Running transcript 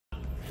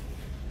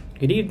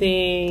Good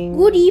evening.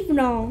 Good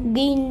evening.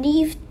 Good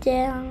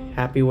evening.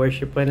 Happy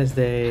Worship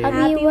Wednesday.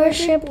 Happy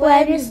Worship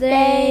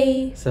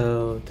Wednesday.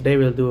 So today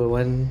we'll do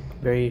one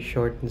very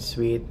short and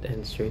sweet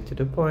and straight to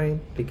the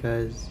point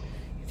because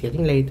it's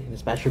getting late and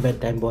it's past your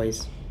bedtime,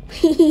 boys.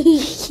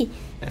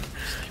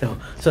 No.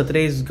 So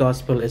today's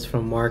gospel is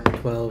from Mark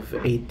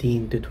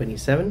 12:18 to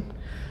 27.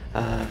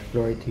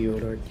 Glory to you,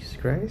 Lord Jesus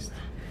Christ.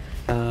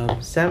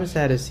 Some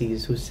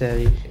Sadducees who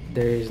say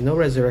there is no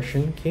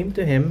resurrection came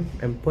to him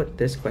and put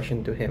this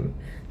question to him,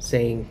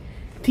 saying,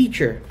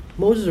 "Teacher,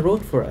 Moses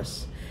wrote for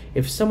us,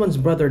 if someone's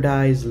brother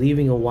dies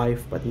leaving a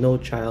wife but no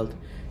child,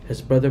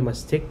 his brother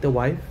must take the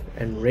wife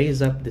and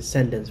raise up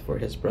descendants for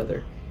his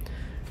brother.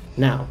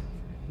 Now,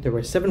 there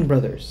were 7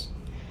 brothers.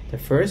 The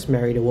first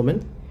married a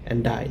woman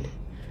and died,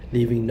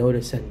 leaving no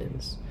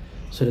descendants.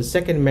 So the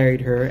second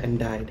married her and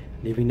died,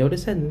 leaving no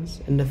descendants,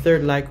 and the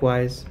third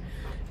likewise,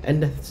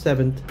 and the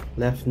 7th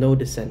left no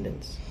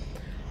descendants.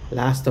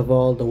 Last of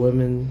all, the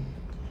women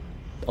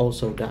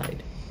also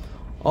died.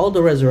 At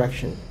the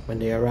resurrection, when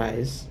they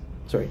arise,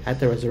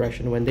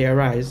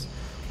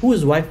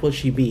 whose wife will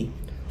she be?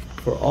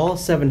 For all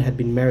 7 had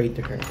been married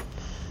to her."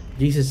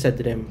 Jesus said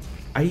to them,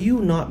 "Are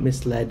you not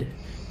misled,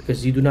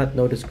 because you do not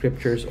know the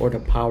scriptures or the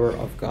power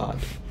of God?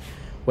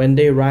 When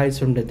they rise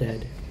from the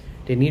dead,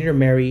 they neither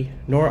marry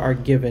nor are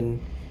given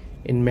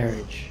in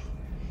marriage,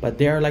 but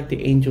they are like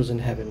the angels in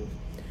heaven.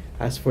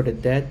 As for the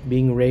dead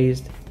being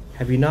raised,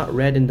 have you not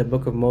read in the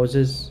book of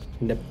Moses,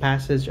 in the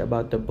passage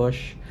about the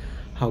bush,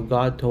 how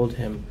God told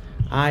him,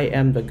 'I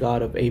am the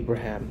God of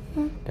Abraham,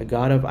 the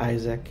God of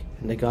Isaac,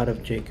 and the God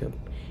of Jacob'?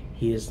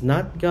 He is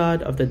not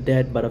God of the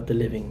dead, but of the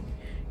living.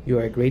 You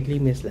are greatly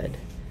misled."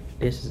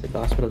 This is the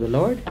gospel of the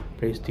Lord.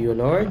 Praise to you,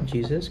 Lord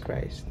Jesus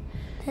Christ.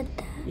 Dad,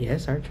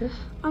 Yes, Archer?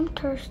 I'm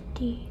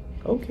thirsty.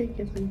 Okay.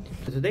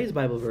 So today's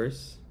Bible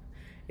verse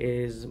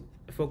is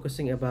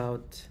focusing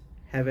about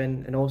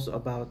heaven and also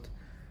about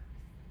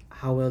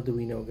how well do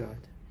we know God.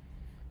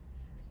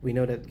 We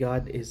know that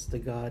God is the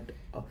God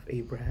of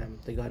Abraham,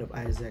 the God of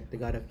Isaac, the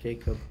God of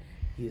Jacob.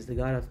 He is not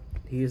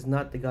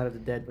the God of the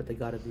dead, but the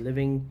God of the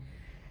living,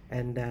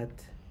 and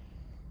that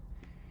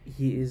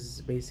He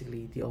is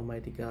basically the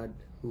Almighty God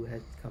who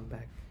has come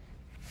back.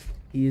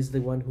 He is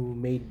the one who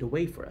made the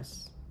way for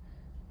us.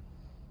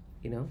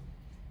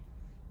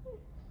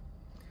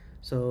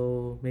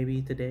 So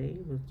maybe today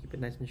we'll keep it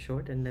nice and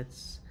short, and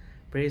let's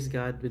praise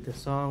God with the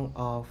song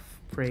of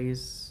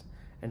praise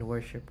and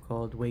worship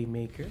called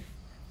Waymaker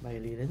by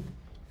Leeland.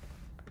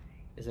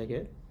 Is that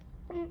good?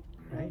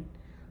 Right?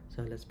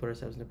 So let's put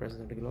ourselves in the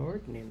presence of the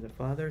Lord. In the name of the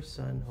Father,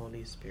 Son,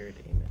 Holy Spirit.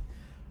 Amen.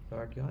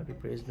 Lord God, we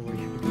praise and worship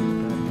you,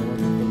 Lord God,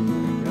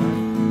 Lord God,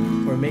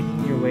 for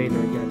making your way,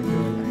 Lord God, into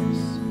our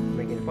lives.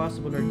 Making it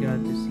possible, Lord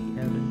God, to see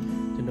heaven,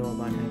 to know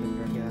about heaven,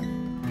 Lord God.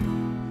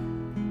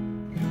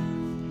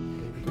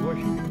 And to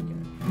worship you, Lord God.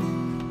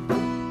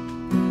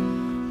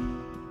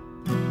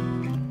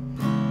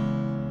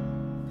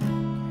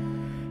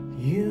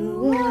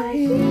 You are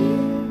here,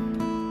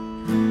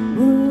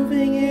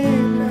 moving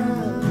in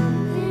our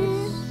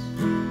midst.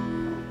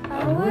 I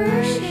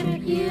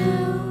worship you.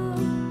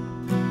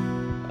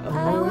 I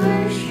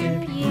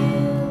worship you.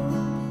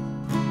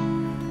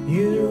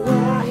 You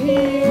are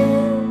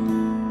here,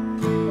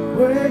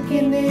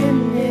 working in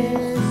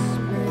this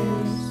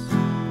place.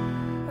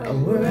 I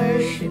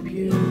worship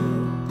you.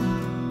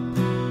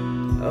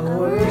 I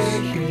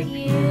worship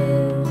you.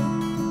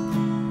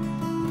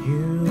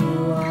 You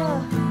are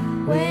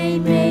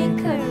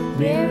Waymaker,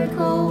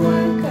 miracle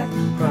worker,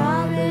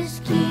 promise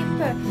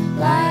keeper,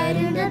 light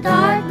in the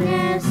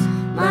darkness.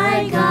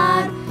 My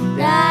God,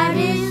 that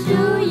is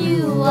who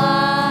you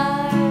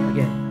are.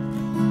 again.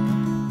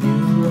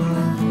 You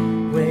are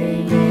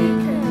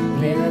Waymaker,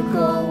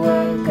 miracle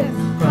worker,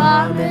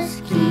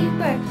 promise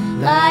keeper,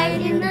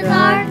 light in the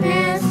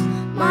darkness.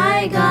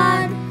 My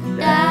God,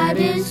 that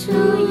is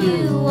who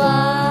you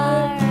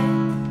are.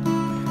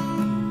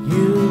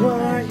 You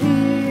are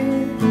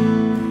here,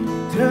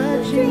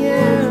 touching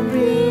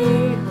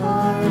every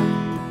heart.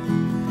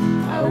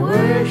 I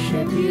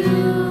worship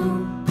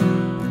you.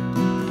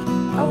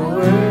 I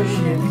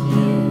worship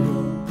you.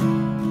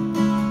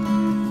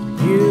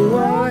 You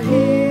are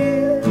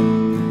here,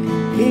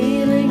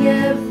 healing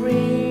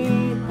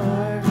every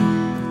heart.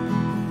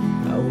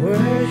 I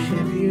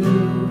worship you.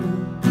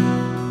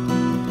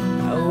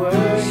 I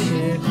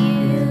worship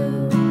you.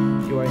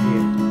 You are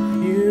here.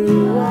 You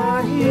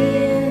are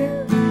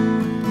here,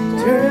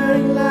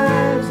 turning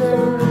lives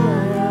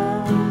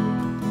around.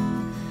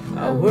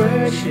 I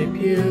worship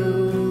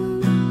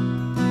you.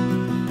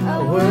 I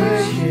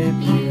worship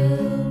you.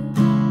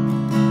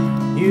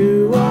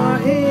 You are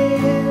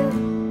here,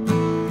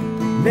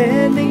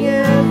 mending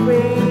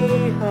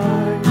every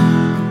heart.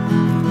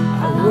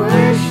 I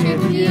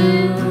worship you.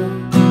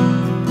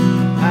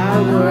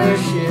 I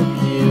worship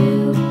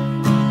you.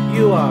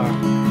 You are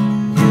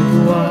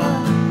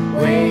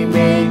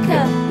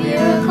Waymaker,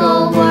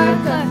 miracle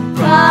worker,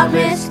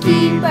 promise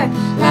keeper,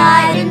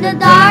 light in the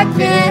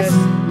darkness.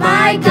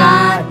 My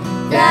God,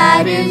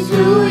 that is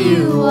who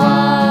you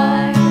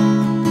are.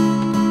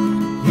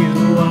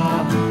 You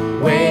are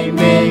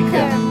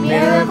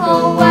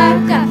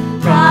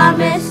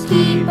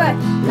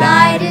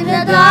light in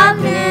the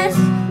darkness.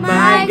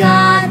 My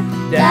God,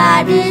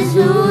 that is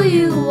who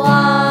you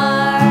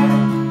are.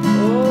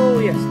 Oh,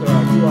 yes,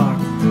 Lord, you are.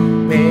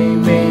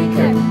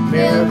 Waymaker,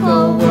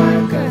 Miracle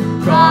worker,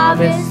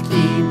 promise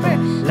keeper,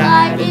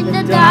 light in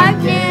the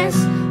darkness.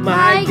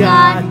 My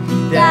God,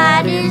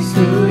 that is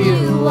who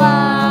you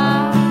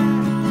are.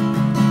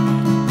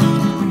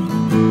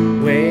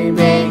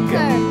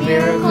 Waymaker,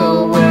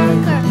 Miracle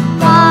worker,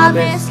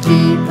 promise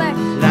keeper,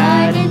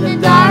 light in the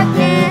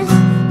darkness.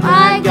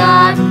 My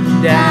God,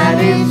 that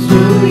is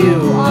who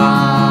you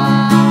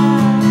are.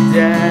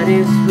 that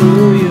is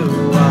who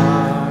you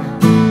are.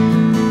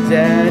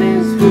 That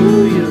is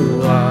who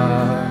you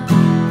are.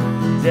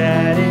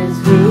 That is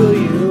who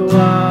you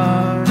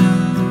are.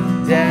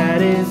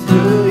 That is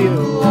who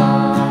you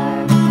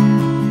are.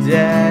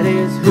 That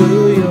is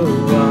who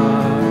you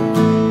are.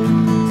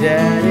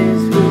 That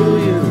is who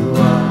you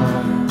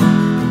are.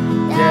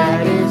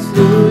 That is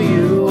who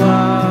you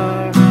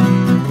are.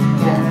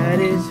 That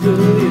is who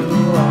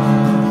you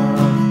are.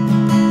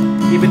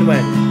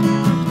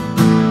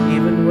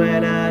 Even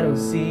when I don't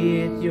see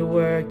it, you're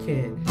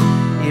working.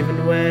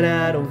 Even when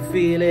I don't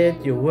feel it,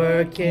 you're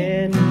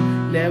working.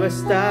 Never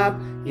stop,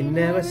 you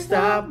never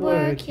stop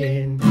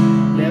working.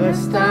 Never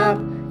stop,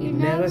 you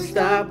never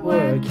stop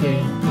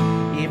working.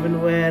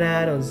 Even when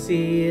I don't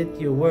see it,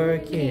 you're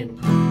working.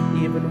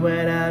 Even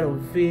when I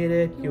don't feel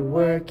it, you're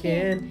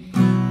working.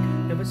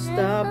 Never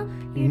stop,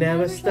 you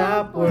never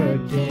stop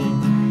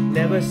working.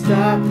 Never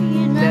stop,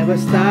 you never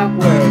stop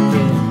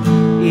working.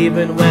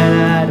 Even when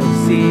I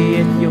don't see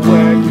it, you're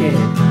working.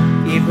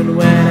 Even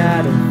when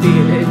I don't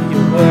feel it,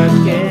 you're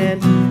working.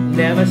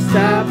 Never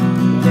stop,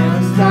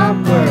 never stop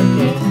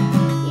working.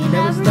 You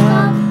never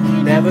stop,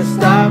 you Never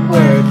stop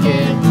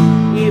working.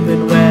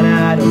 Even when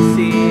I don't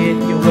see it,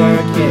 you're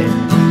working.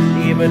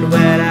 Even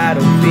when I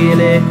don't feel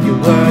it, you're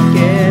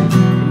working.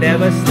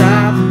 Never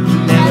stop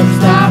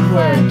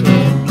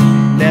working.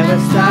 Never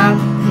stop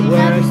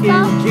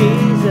working,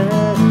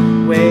 Jesus.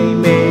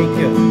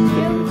 Waymaker,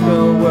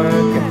 miracle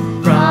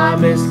worker,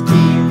 promise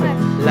keeper,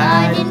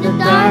 light in the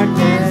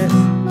darkness.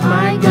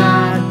 My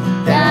God,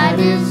 that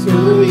is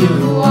who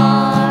you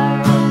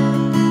are.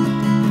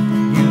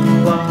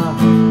 You are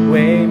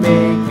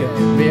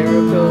waymaker,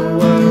 miracle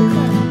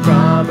worker,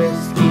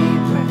 promise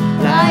keeper,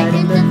 light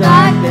in the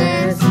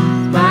darkness.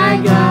 My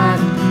God,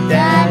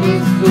 that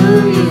is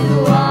who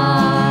you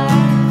are.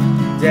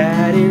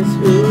 That is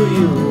who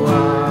you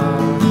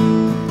are.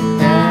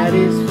 That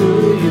is who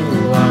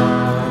you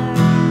are.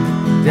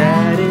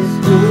 That is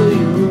who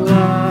you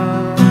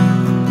are.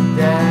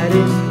 That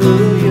is who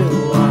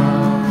you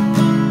are.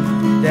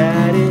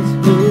 That is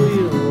who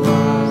you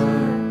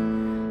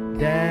are.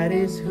 That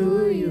is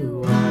who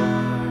you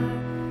are.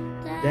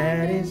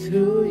 That is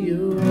who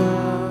you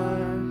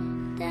are.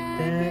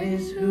 That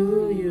is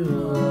who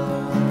you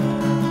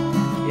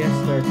are. Yes,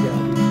 Lord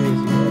God, we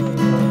praise you, Lord. We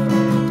glorify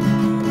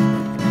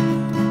you.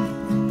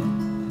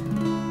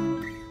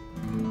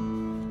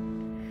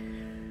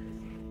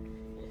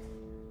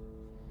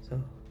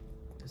 So,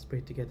 let's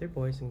pray together,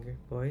 boys and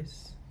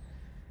boys.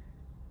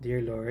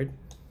 Dear Lord,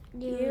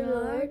 Dear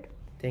Lord,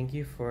 thank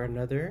you for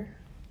another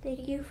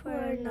thank you for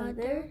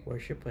another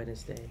Worship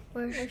Wednesday.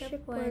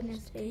 Worship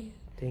Wednesday.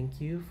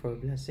 Thank you for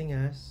blessing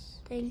us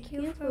Thank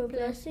you for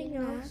blessing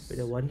us with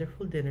a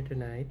wonderful dinner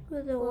tonight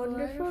with a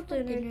wonderful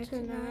dinner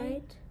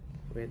tonight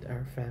with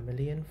our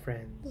family and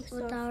friends.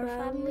 with our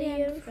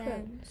family and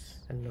friends.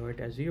 And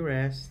Lord, as we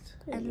rest,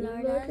 And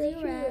Lord, as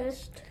we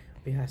rest,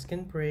 we ask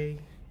and pray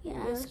we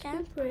ask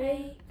and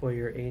pray for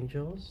your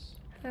angels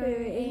for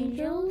your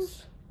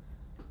angels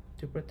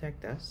to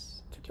protect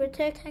us to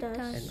protect and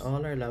us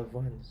all our loved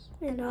ones.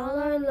 and all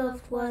our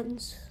loved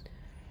ones.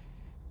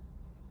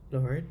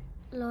 Lord,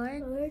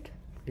 Lord,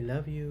 we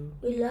love you.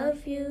 we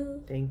love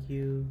you. Thank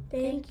you.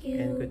 Thank you.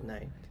 And good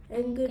night.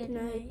 And good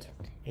night.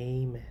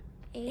 Amen.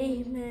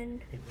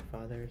 Amen. In the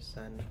Father,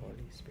 Son,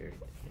 Holy Spirit.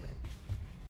 Amen.